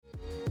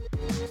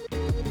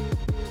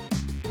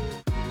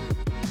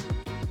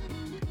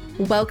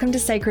Welcome to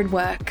Sacred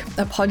Work,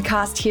 a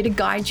podcast here to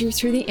guide you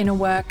through the inner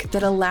work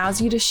that allows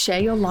you to share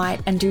your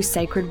light and do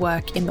sacred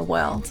work in the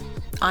world.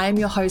 I am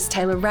your host,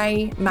 Taylor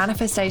Ray,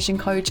 manifestation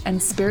coach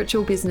and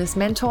spiritual business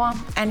mentor,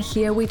 and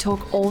here we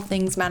talk all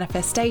things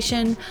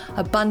manifestation,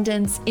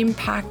 abundance,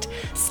 impact,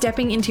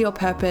 stepping into your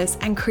purpose,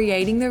 and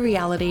creating the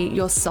reality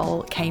your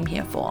soul came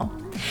here for.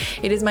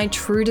 It is my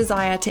true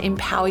desire to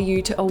empower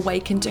you to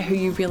awaken to who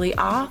you really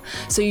are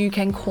so you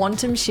can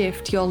quantum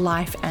shift your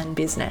life and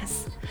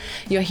business.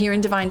 You're here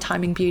in divine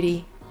timing,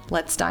 beauty.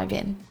 Let's dive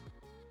in.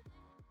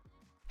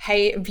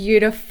 Hey,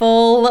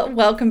 beautiful.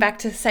 Welcome back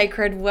to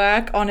Sacred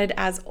Work. Honored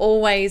as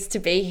always to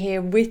be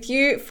here with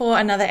you for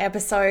another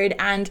episode.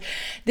 And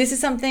this is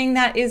something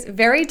that is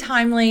very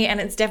timely, and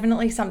it's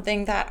definitely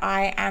something that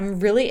I am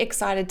really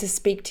excited to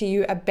speak to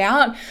you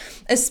about,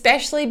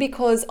 especially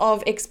because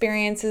of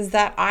experiences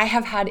that I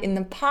have had in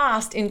the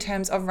past in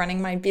terms of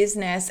running my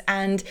business.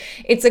 And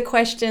it's a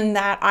question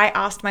that I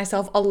asked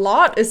myself a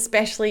lot,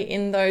 especially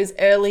in those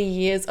early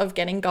years of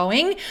getting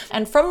going.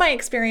 And from my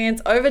experience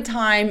over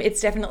time,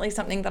 it's definitely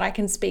something that I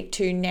can speak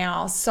to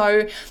now.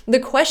 So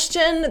the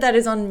question that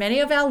is on many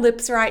of our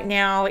lips right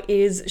now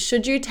is,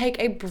 should you take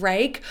a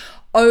break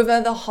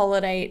over the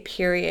holiday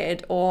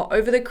period or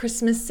over the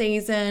Christmas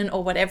season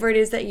or whatever it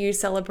is that you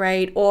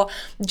celebrate, or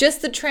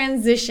just the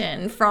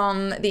transition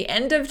from the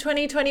end of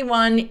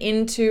 2021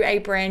 into a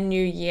brand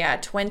new year,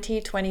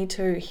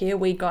 2022. Here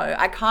we go.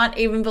 I can't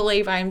even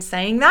believe I'm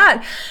saying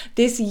that.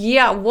 This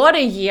year, what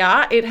a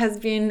year. It has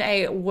been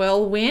a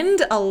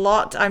whirlwind. A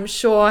lot, I'm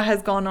sure,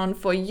 has gone on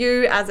for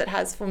you as it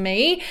has for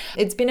me.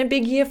 It's been a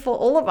big year for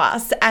all of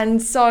us.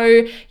 And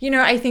so,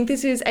 I think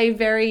this is a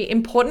very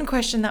important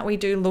question that we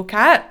do look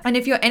at.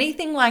 And if you're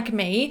anything like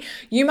me,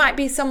 you might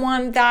be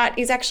someone that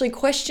is actually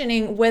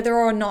questioning whether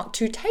or not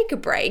to take a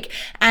break.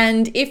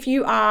 And if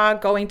you are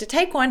going to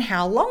take one,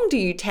 how long do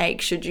you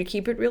take? Should you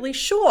keep it really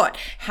short?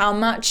 How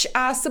much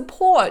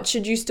support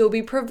should you still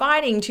be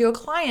providing to your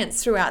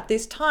clients throughout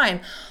this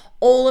time?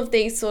 All of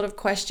these sort of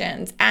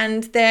questions,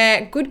 and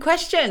they're good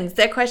questions.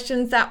 They're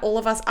questions that all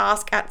of us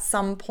ask at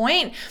some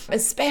point,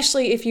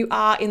 especially if you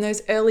are in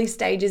those early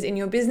stages in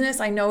your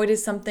business. I know it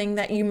is something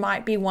that you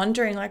might be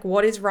wondering, like,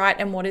 what is right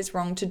and what is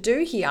wrong to do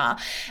here?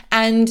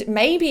 And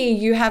maybe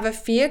you have a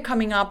fear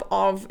coming up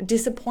of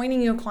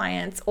disappointing your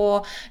clients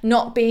or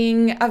not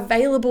being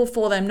available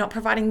for them, not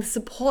providing the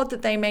support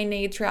that they may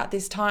need throughout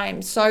this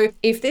time. So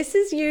if this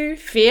is you,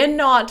 fear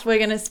not, we're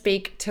going to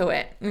speak to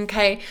it,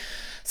 okay?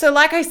 So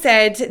like I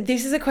said,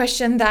 this is a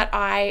question that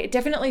I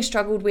definitely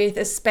struggled with,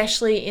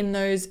 especially in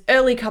those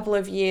early couple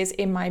of years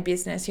in my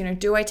business.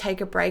 Do I take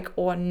a break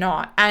or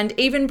not? And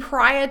even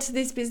prior to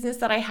this business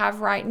that I have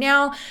right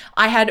now,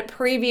 I had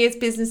previous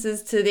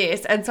businesses to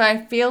this. And so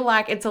I feel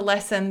like it's a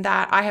lesson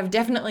that I have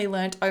definitely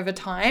learned over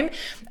time.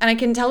 And I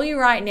can tell you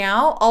right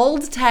now,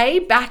 old Tay,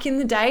 back in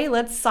the day,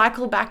 let's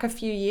cycle back a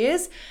few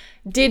years,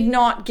 did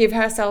not give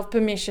herself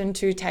permission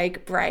to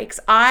take breaks.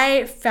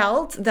 I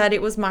felt that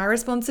it was my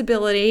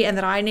responsibility and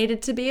that I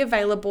needed to be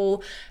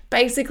available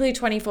basically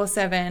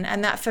 24/7,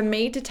 and that for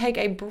me to take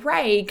a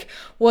break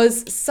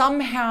was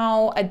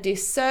somehow a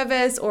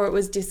disservice, or it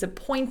was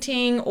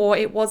disappointing, or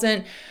it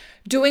wasn't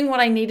doing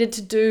what I needed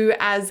to do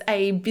as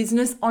a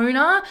business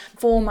owner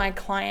for my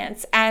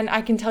clients. And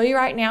I can tell you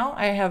right now,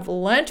 I have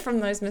learned from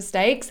those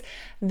mistakes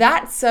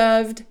that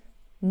served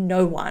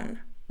no one.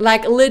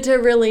 Like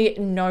literally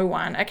no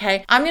one,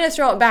 okay? I'm going to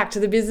throw it back to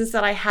the business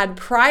that I had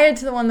prior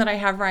to the one that I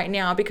have right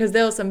now, because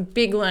there were some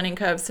big learning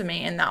curves for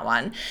me in that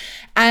one.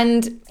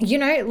 And,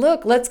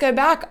 look, let's go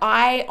back.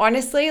 I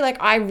honestly,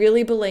 I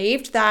really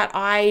believed that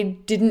I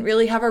didn't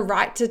really have a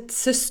right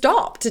to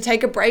stop, to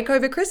take a break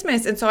over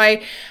Christmas. And so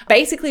I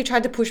basically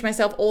tried to push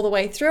myself all the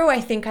way through.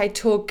 I think I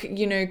took,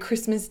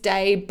 Christmas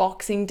Day,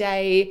 Boxing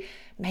Day,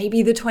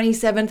 maybe the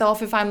 27th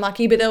off if I'm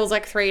lucky, but there was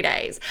 3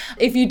 days.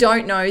 If you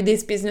don't know,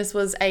 this business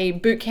was a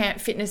bootcamp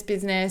fitness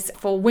business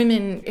for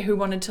women who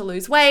wanted to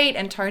lose weight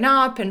and tone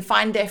up and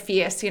find their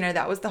fierce.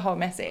 That was the whole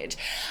message,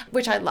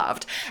 which I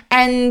loved.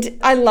 And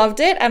I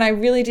loved it. And I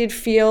really did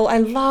feel, I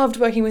loved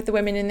working with the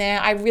women in there.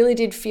 I really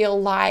did feel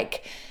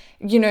like,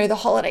 the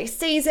holiday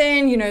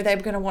season, they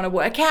were going to want to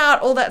work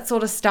out, all that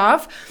sort of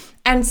stuff.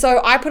 And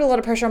so I put a lot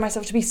of pressure on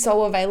myself to be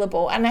so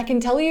available. And I can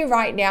tell you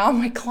right now,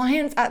 my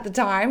clients at the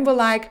time were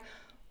like,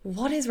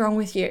 what is wrong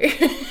with you?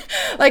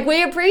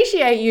 We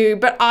appreciate you,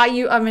 but are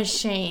you a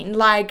machine?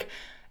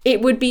 It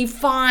would be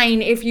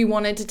fine if you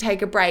wanted to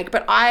take a break,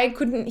 but I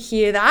couldn't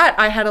hear that.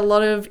 I had a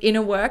lot of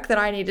inner work that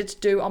I needed to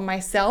do on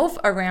myself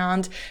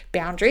around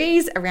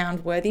boundaries,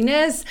 around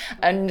worthiness,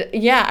 and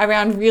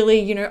around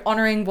really,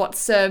 honoring what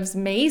serves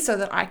me so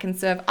that I can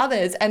serve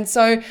others. And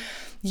so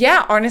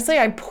honestly,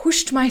 I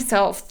pushed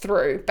myself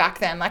through back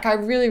then. I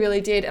really,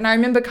 really did. And I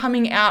remember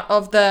coming out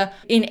of the,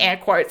 in air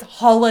quotes,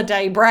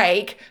 holiday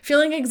break,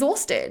 feeling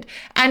exhausted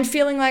and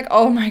feeling like,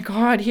 oh my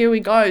God, here we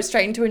go,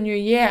 straight into a new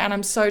year. And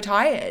I'm so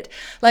tired,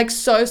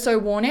 so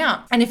worn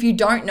out. And if you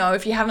don't know,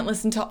 if you haven't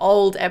listened to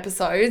old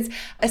episodes,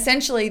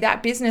 essentially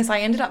that business,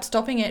 I ended up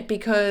stopping it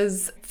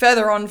because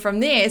further on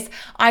from this,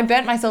 I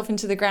burnt myself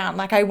into the ground.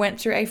 Like I went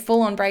through a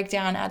full-on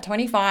breakdown at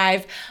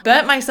 25,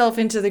 burnt myself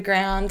into the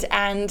ground,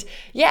 and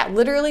yeah,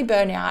 literally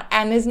burnout.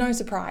 And there's no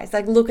surprise.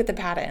 Like look at the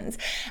patterns.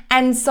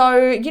 And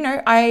so,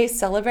 I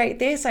celebrate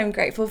this. I'm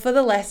grateful for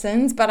the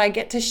lessons, but I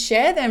get to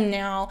share them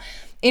now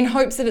in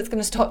hopes that it's going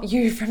to stop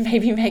you from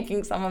maybe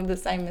making some of the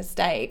same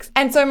mistakes.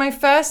 And so my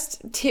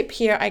first tip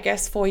here, I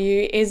guess, for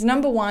you is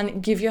number one,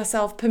 give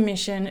yourself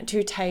permission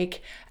to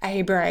take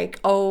a break.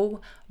 Oh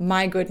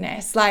my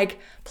goodness. Like,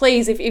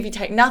 please, if you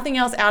take nothing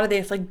else out of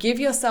this, like give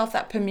yourself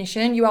that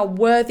permission. You are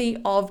worthy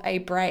of a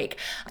break.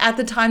 At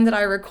the time that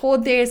I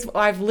record this,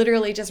 I've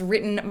literally just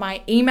written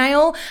my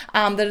email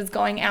that is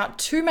going out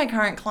to my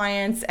current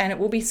clients, and it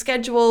will be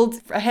scheduled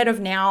ahead of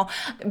now.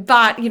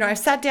 But, I've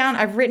sat down,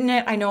 I've written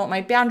it. I know what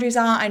my boundaries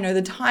are. I know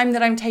the time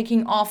that I'm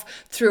taking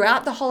off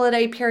throughout the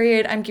holiday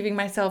period. I'm giving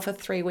myself a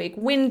 3-week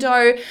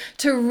window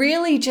to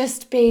really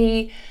just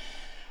be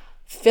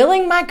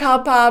filling my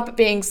cup up,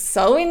 being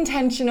so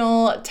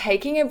intentional,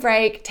 taking a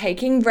break,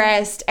 taking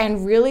rest,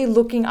 and really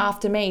looking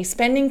after me,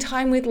 spending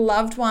time with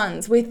loved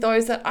ones, with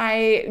those that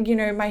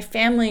my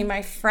family,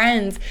 my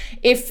friends.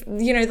 If,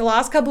 the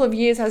last couple of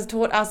years has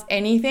taught us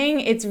anything,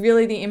 it's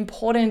really the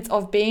importance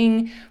of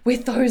being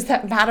with those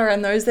that matter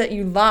and those that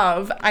you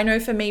love. I know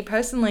for me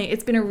personally,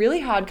 it's been a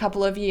really hard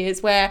couple of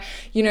years where,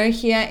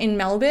 here in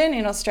Melbourne,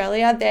 in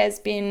Australia, there's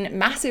been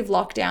massive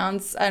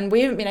lockdowns and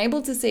we haven't been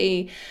able to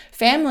see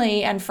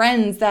family and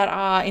friends that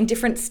are in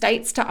different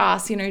states to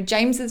us.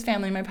 James's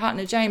family, my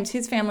partner James,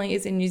 his family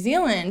is in New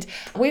Zealand.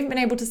 We've been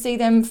able to see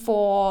them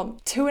for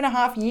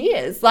 2.5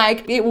 years.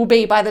 Like it will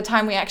be by the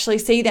time we actually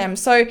see them.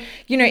 So,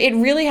 it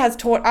really has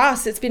taught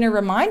us, it's been a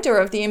reminder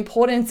of the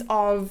importance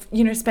of,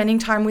 spending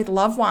time with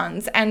loved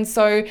ones. And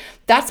so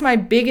that's my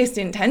biggest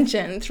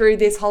intention through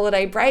this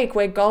holiday break.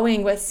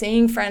 We're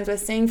seeing friends, we're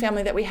seeing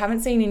family that we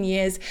haven't seen in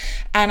years.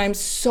 And I'm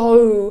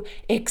so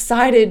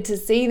excited to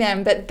see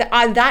them. But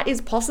that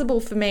is possible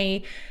for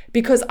me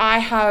because I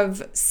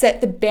have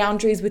set the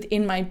boundaries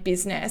within my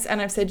business.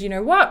 And I've said, you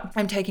know what?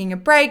 I'm taking a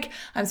break.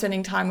 I'm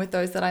spending time with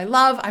those that I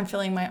love. I'm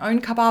filling my own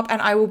cup up,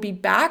 and I will be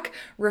back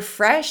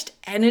refreshed,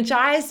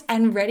 energized,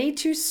 and ready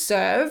to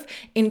serve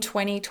in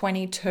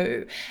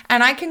 2022.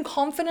 And I can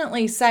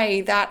confidently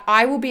say that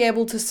I will be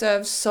able to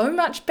serve so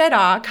much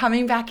better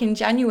coming back in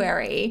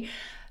January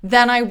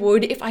than I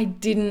would if I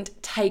didn't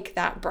take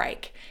that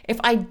break. If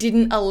I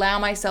didn't allow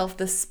myself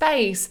the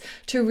space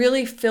to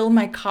really fill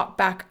my cup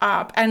back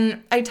up.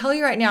 And I tell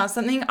you right now,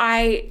 something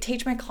I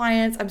teach my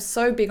clients, I'm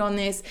so big on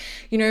this,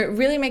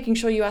 really making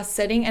sure you are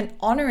setting and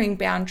honoring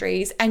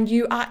boundaries, and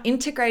you are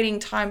integrating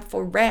time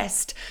for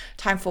rest,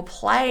 time for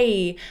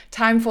play,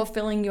 time for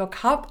filling your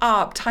cup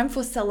up, time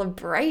for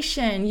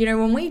celebration.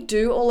 When we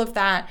do all of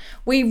that,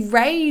 we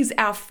raise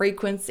our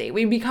frequency.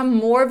 We become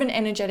more of an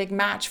energetic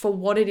match for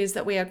what it is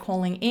that we are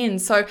calling in.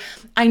 So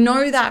I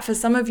know that for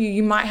some of you,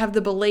 you might have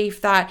the belief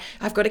that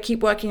I've got to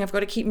keep working, I've got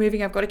to keep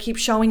moving, I've got to keep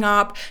showing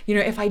up.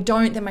 If I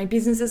don't, then my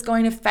business is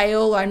going to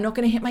fail, or I'm not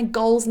going to hit my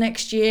goals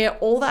next year,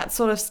 all that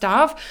sort of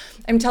stuff.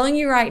 I'm telling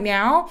you right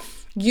now,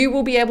 you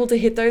will be able to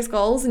hit those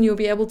goals and you'll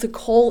be able to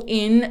call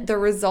in the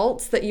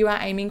results that you are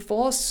aiming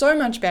for so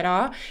much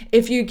better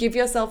if you give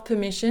yourself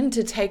permission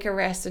to take a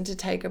rest and to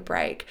take a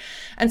break.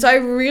 And so I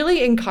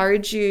really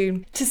encourage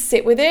you to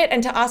sit with it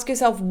and to ask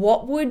yourself,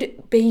 what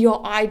would be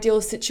your ideal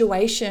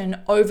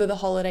situation over the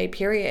holiday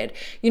period?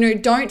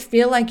 Don't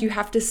feel like you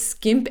have to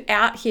skimp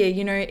out here.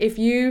 If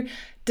you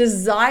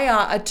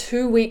desire a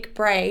 2-week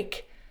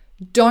break,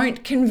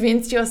 don't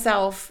convince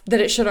yourself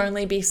that it should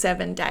only be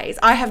 7 days.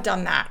 I have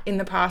done that in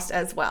the past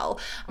as well.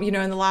 In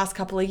the last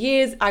couple of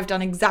years, I've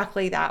done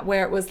exactly that,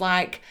 where it was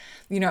like,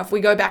 if we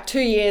go back 2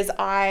 years,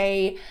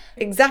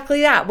 exactly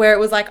that, where it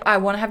was like, I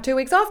want to have 2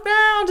 weeks off. No,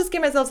 I'll just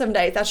give myself 7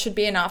 days. That should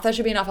be enough.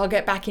 I'll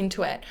get back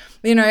into it,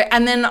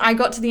 and then I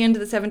got to the end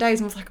of the 7 days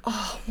and was like,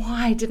 oh,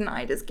 why didn't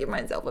I just give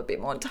myself a bit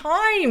more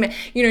time?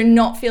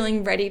 Not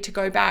feeling ready to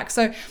go back.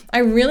 So I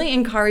really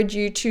encourage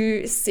you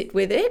to sit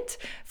with it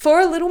for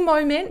a little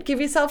moment,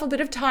 give yourself a bit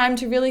of time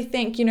to really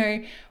think,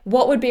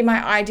 what would be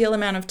my ideal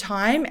amount of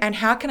time and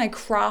how can I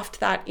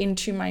craft that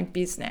into my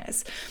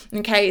business?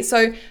 Okay,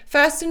 so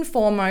first and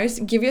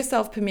foremost, give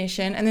yourself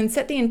permission and then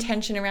set the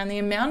intention around the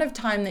amount of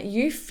time that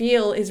you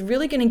feel is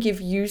really going to give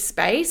you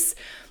space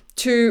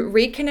to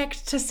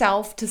reconnect to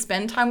self, to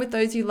spend time with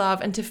those you love,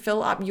 and to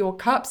fill up your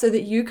cup so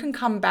that you can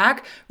come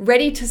back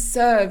ready to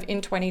serve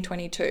in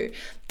 2022.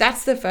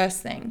 That's the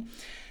first thing.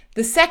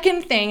 The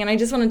second thing, and I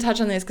just want to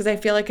touch on this because I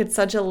feel like it's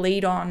such a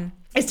lead on,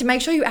 is to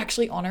make sure you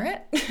actually honor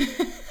it.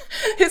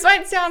 This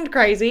might sound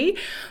crazy,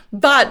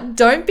 but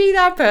don't be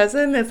that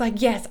person that's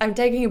like, yes, I'm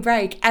taking a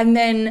break, and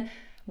then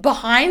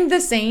behind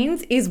the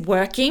scenes is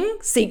working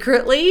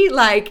secretly.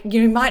 Like,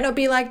 you might not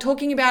be like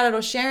talking about it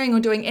or sharing or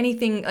doing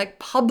anything like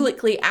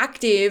publicly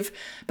active,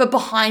 but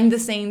behind the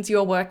scenes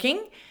you're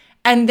working.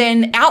 And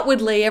then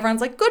outwardly,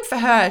 everyone's like, good for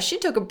her. She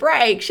took a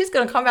break. She's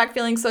going to come back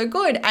feeling so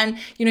good. And,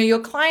 your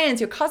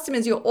clients, your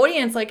customers, your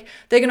audience, like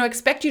they're going to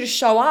expect you to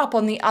show up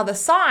on the other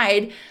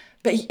side.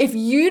 But if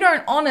you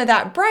don't honor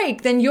that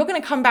break, then you're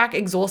going to come back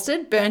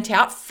exhausted, burnt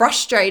out,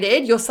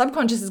 frustrated. Your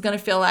subconscious is going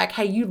to feel like,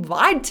 hey, you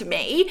lied to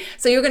me.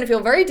 So you're going to feel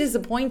very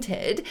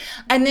disappointed.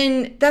 And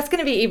then that's going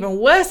to be even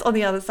worse on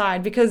the other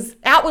side, because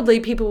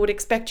outwardly people would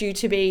expect you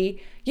to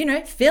be,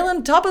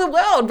 feeling top of the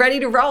world, ready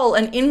to roll.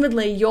 And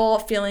inwardly you're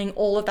feeling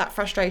all of that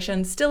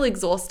frustration, still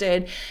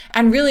exhausted,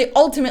 and really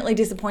ultimately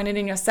disappointed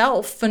in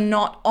yourself for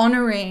not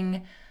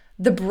honoring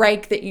the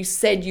break that you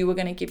said you were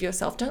going to give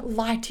yourself. Don't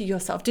lie to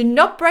yourself. Do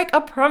not break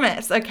a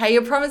promise, okay?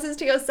 Your promises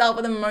to yourself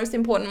are the most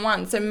important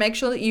ones. So make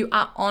sure that you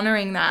are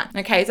honoring that,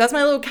 okay? So that's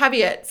my little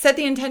caveat. Set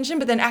the intention,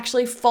 but then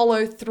actually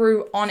follow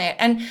through on it,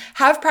 and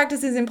have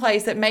practices in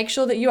place that make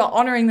sure that you are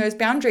honoring those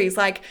boundaries.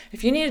 Like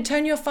if you need to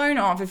turn your phone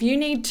off, if you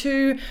need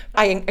to,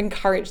 I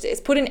encourage this,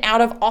 put an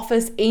out of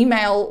office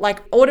email, like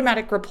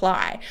automatic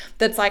reply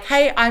that's like,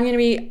 hey, I'm going to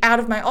be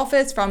out of my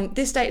office from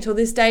this date till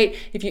this date.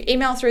 If you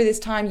email through this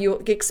time,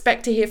 you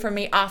expect to hear from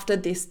me after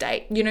this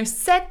date.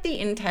 Set the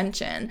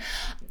intention.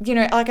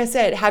 Like I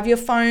said, have your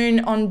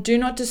phone on do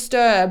not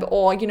disturb,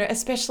 or,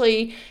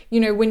 especially,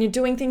 when you're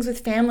doing things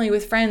with family,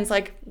 with friends,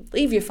 like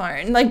leave your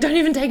phone, like don't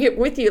even take it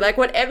with you. Like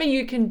whatever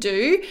you can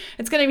do,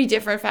 it's going to be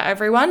different for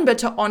everyone, but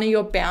to honor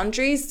your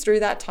boundaries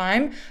through that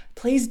time,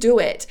 please do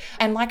it.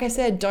 And like I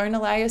said, don't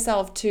allow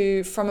yourself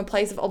to, from a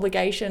place of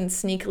obligation,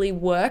 sneakily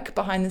work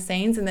behind the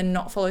scenes and then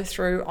not follow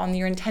through on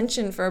your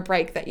intention for a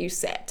break that you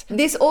set.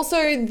 This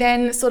also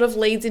then sort of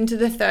leads into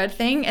the third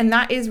thing, and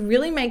that is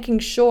really making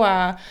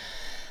sure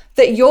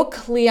that you're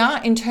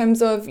clear in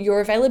terms of your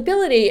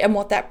availability and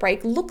what that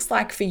break looks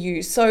like for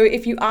you. So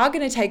if you are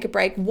going to take a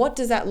break, what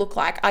does that look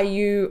like? Are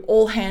you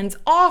all hands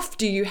off?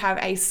 Do you have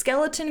a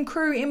skeleton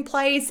crew in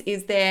place?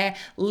 Is there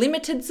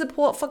limited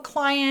support for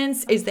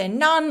clients? Is there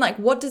none? Like,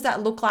 what does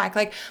that look like?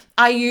 Like,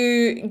 are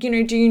you,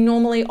 do you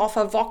normally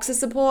offer Voxer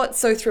support?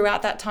 So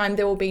throughout that time,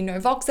 there will be no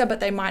Voxer, but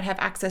they might have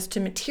access to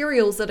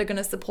materials that are going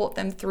to support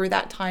them through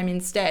that time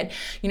instead.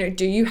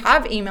 Do you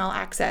have email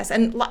access?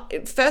 And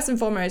first and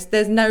foremost,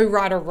 there's no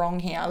right or wrong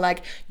here.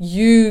 Like,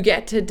 you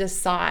get to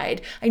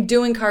decide. I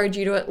do encourage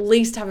you to at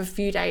least have a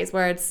few days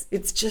where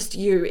it's just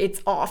you.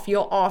 It's off.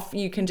 You're off.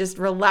 You can just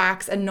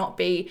relax and not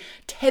be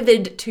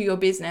tethered to your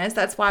business.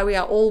 That's why we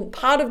are all,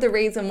 part of the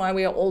reason why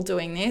we are all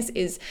doing this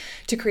is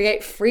to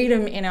create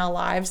freedom in our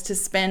lives, to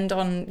spend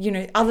on,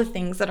 other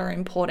things that are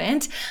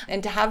important,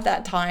 and to have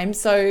that time.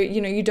 So,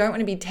 you don't want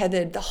to be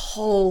tethered the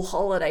whole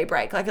holiday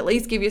break. Like, at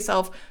least give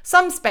yourself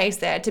some space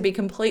there to be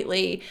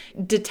completely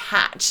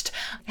detached.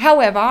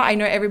 However, I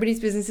know everybody's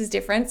business is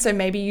different. So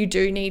maybe you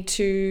do need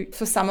to,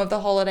 for some of the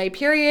holiday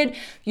period,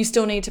 you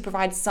still need to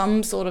provide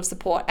some sort of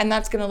support, and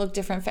that's going to look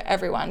different for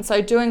everyone. So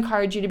I do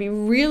encourage you to be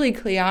really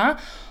clear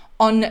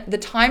on the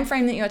time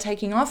frame that you're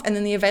taking off, and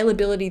then the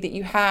availability that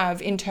you have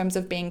in terms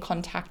of being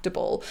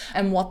contactable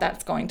and what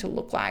that's going to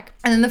look like.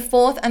 And then the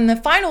fourth and the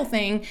final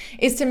thing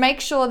is to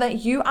make sure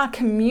that you are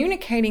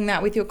communicating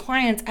that with your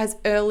clients as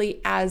early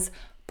as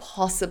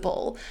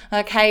possible.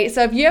 Okay,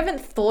 so if you haven't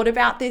thought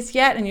about this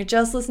yet and you're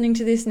just listening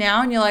to this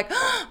now and you're like,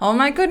 oh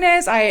my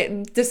goodness,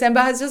 December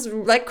has just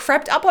like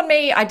crept up on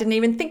me, I didn't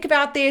even think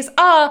about this.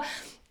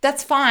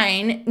 That's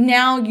fine.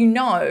 Now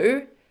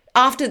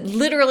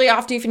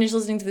after you finish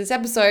listening to this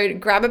episode,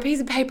 grab a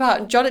piece of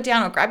paper, jot it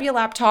down, or grab your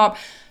laptop,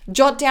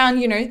 jot down,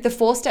 the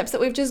 4 steps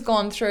that we've just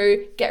gone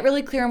through, get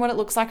really clear on what it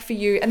looks like for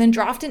you, and then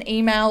draft an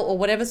email or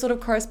whatever sort of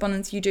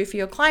correspondence you do for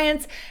your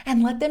clients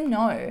and let them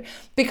know.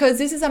 Because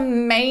this is a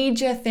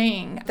major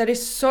thing that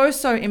is so,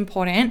 so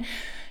important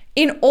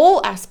in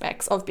all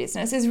aspects of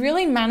business, is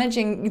really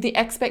managing the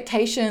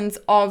expectations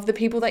of the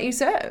people that you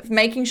serve,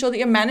 making sure that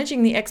you're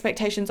managing the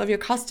expectations of your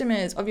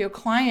customers, of your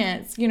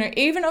clients,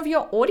 even of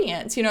your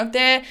audience. If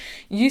they're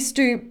used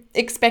to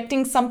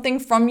expecting something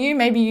from you,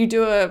 maybe you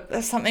do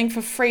something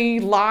for free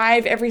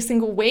live every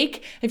single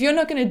week. If you're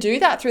not going to do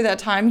that through that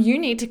time, you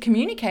need to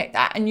communicate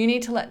that and you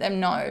need to let them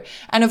know.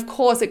 And of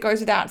course, it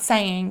goes without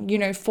saying,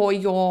 for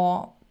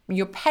your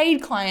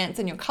paid clients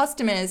and your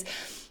customers,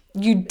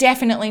 you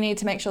definitely need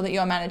to make sure that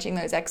you're managing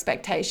those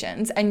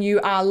expectations and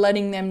you are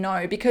letting them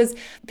know, because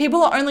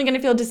people are only going to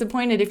feel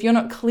disappointed if you're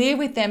not clear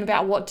with them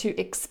about what to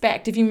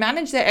expect. If you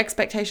manage their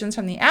expectations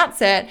from the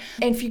outset,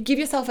 and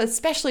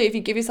especially if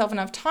you give yourself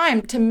enough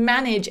time to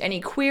manage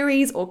any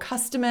queries or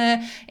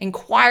customer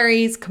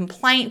inquiries,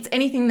 complaints,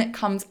 anything that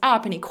comes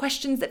up, any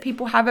questions that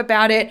people have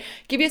about it,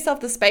 give yourself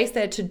the space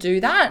there to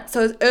do that.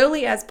 So as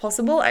early as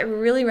possible, I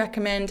really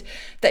recommend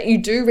that you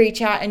do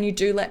reach out and you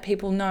do let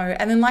people know.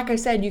 And then, like I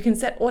said, you can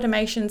set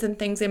automations and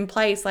things in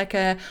place, like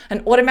an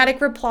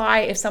automatic reply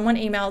if someone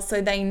emails, so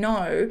they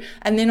know,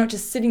 and they're not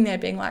just sitting there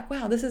being like,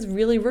 wow, this is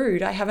really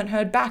rude, I haven't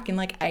heard back in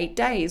like 8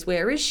 days,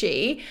 where is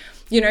she?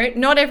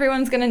 Not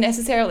everyone's going to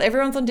necessarily,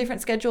 everyone's on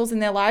different schedules in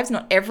their lives.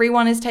 Not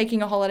everyone is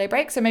taking a holiday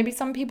break. So maybe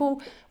some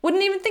people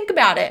wouldn't even think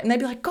about it and they'd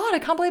be like, God, I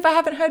can't believe I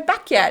haven't heard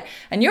back yet.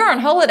 And you're on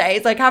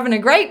holidays, like having a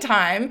great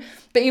time,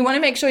 but you want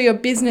to make sure your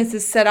business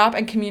is set up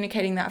and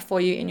communicating that for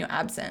you in your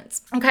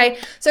absence. Okay.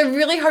 So I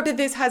really hope that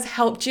this has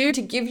helped you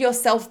to give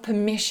yourself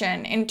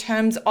permission in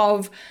terms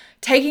of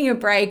taking a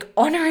break,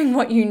 honoring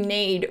what you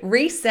need,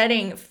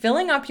 resetting,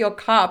 filling up your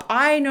cup.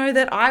 I know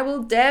that I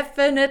will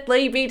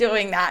definitely be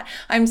doing that.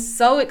 I'm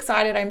so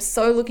excited. I'm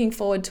so looking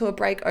forward to a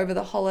break over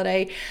the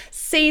holiday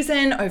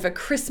season, over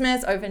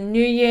Christmas, over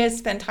New Year's,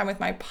 spend time with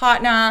my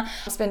partner,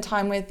 spend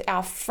time with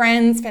our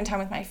friends, spend time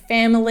with my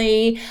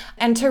family,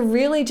 and to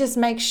really just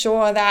make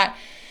sure that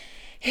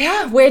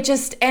we're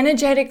just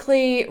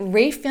energetically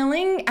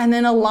refilling and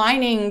then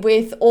aligning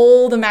with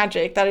all the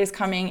magic that is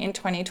coming in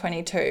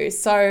 2022.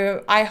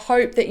 So I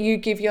hope that you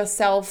give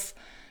yourself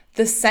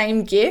the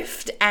same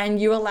gift and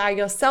you allow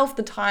yourself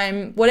the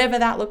time, whatever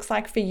that looks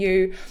like for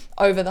you,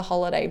 over the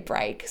holiday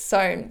break.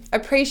 So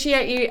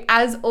appreciate you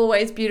as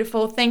always,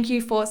 beautiful. Thank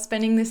you for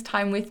spending this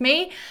time with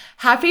me.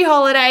 Happy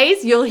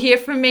holidays. You'll hear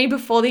from me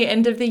before the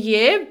end of the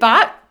year,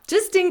 but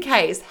just in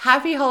case,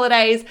 happy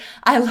holidays.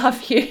 I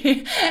love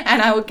you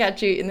and I will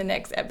catch you in the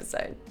next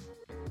episode.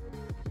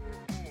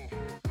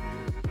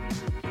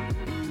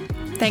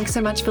 Thanks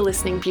so much for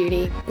listening,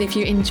 beauty. If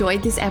you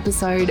enjoyed this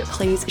episode,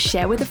 please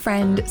share with a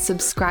friend,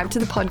 subscribe to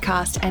the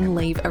podcast, and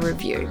leave a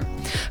review.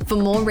 For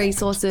more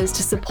resources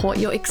to support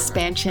your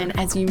expansion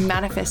as you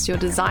manifest your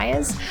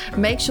desires,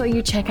 make sure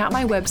you check out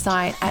my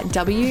website at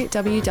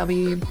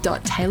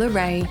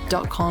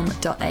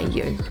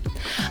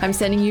www.taylorray.com.au. I'm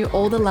sending you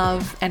all the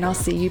love, and I'll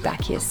see you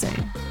back here soon.